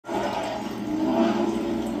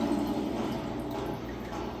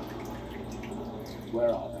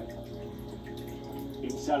Where are they?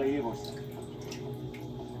 In Sarajevo, sir.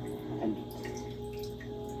 And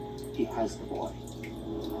he has the boy.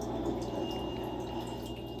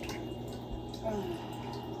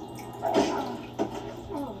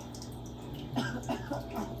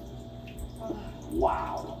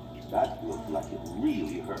 Wow, that looked like it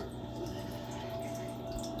really hurt.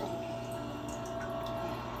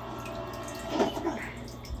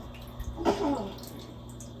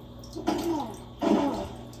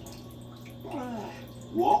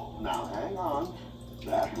 Whoa, now hang on.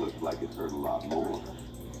 That looked like it hurt a lot more.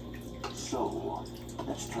 So,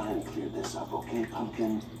 let's try and clear this up, okay,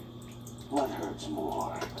 Pumpkin? What hurts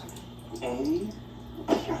more? A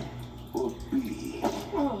or B?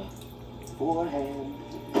 Forehand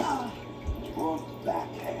or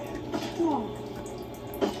backhand?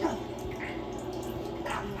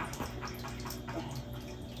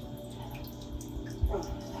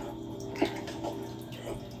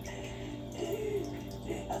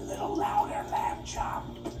 A little louder, lamb chop.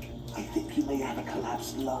 I think you may have a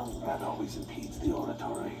collapsed lung. That always impedes the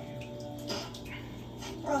oratory.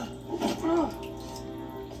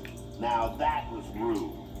 Now that was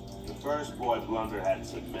rude. The first boy blunder had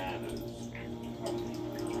some manners.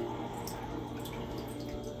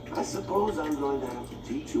 I suppose I'm going to have to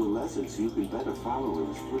teach you a lesson so you can better follow in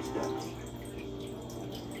his footsteps.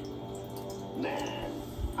 Nah,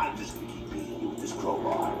 I'm just gonna keep beating you with this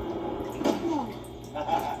crowbar.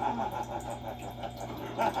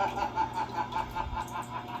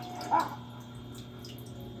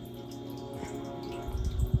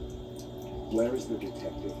 Where is the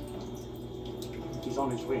detective? He's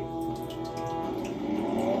on his way.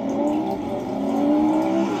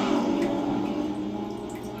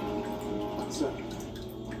 Sir,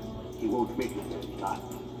 he won't make it there in time.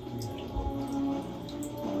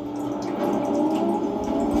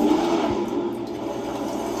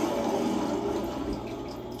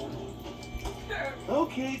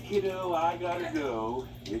 Okay, kiddo, I gotta go.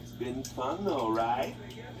 It's been fun though, right?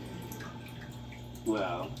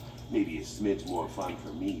 Well, maybe a smidge more fun for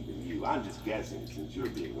me than you. I'm just guessing since you're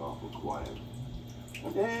being awful quiet.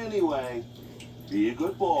 Anyway, be a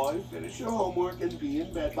good boy, finish your homework, and be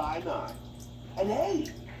in bed by 9. And hey,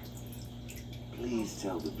 please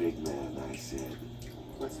tell the big man I said,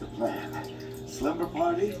 what's the plan? Slumber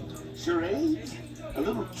party? Charades? A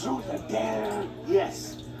little truth or dare?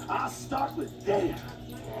 Yes, I'll start with dare.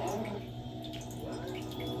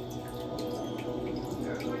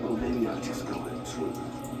 Or maybe I'll just go with truth.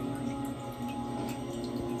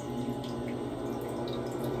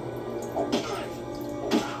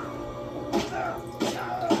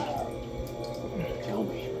 Tell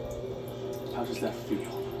me, how does that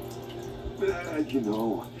feel? You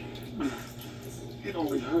know, it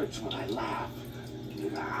only hurts when I laugh.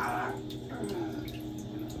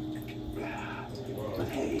 But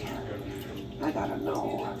hey, I gotta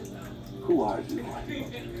know, who are you?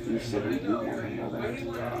 You said we knew one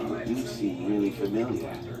another. You seem really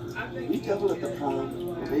familiar. We double at the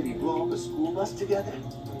prom, or maybe blow up a school bus together?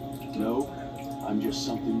 No, I'm just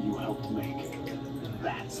something you helped make.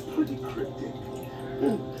 That's pretty cryptic,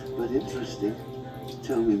 but interesting.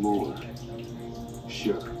 Tell me more.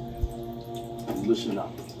 Sure. Listen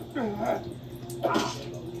up.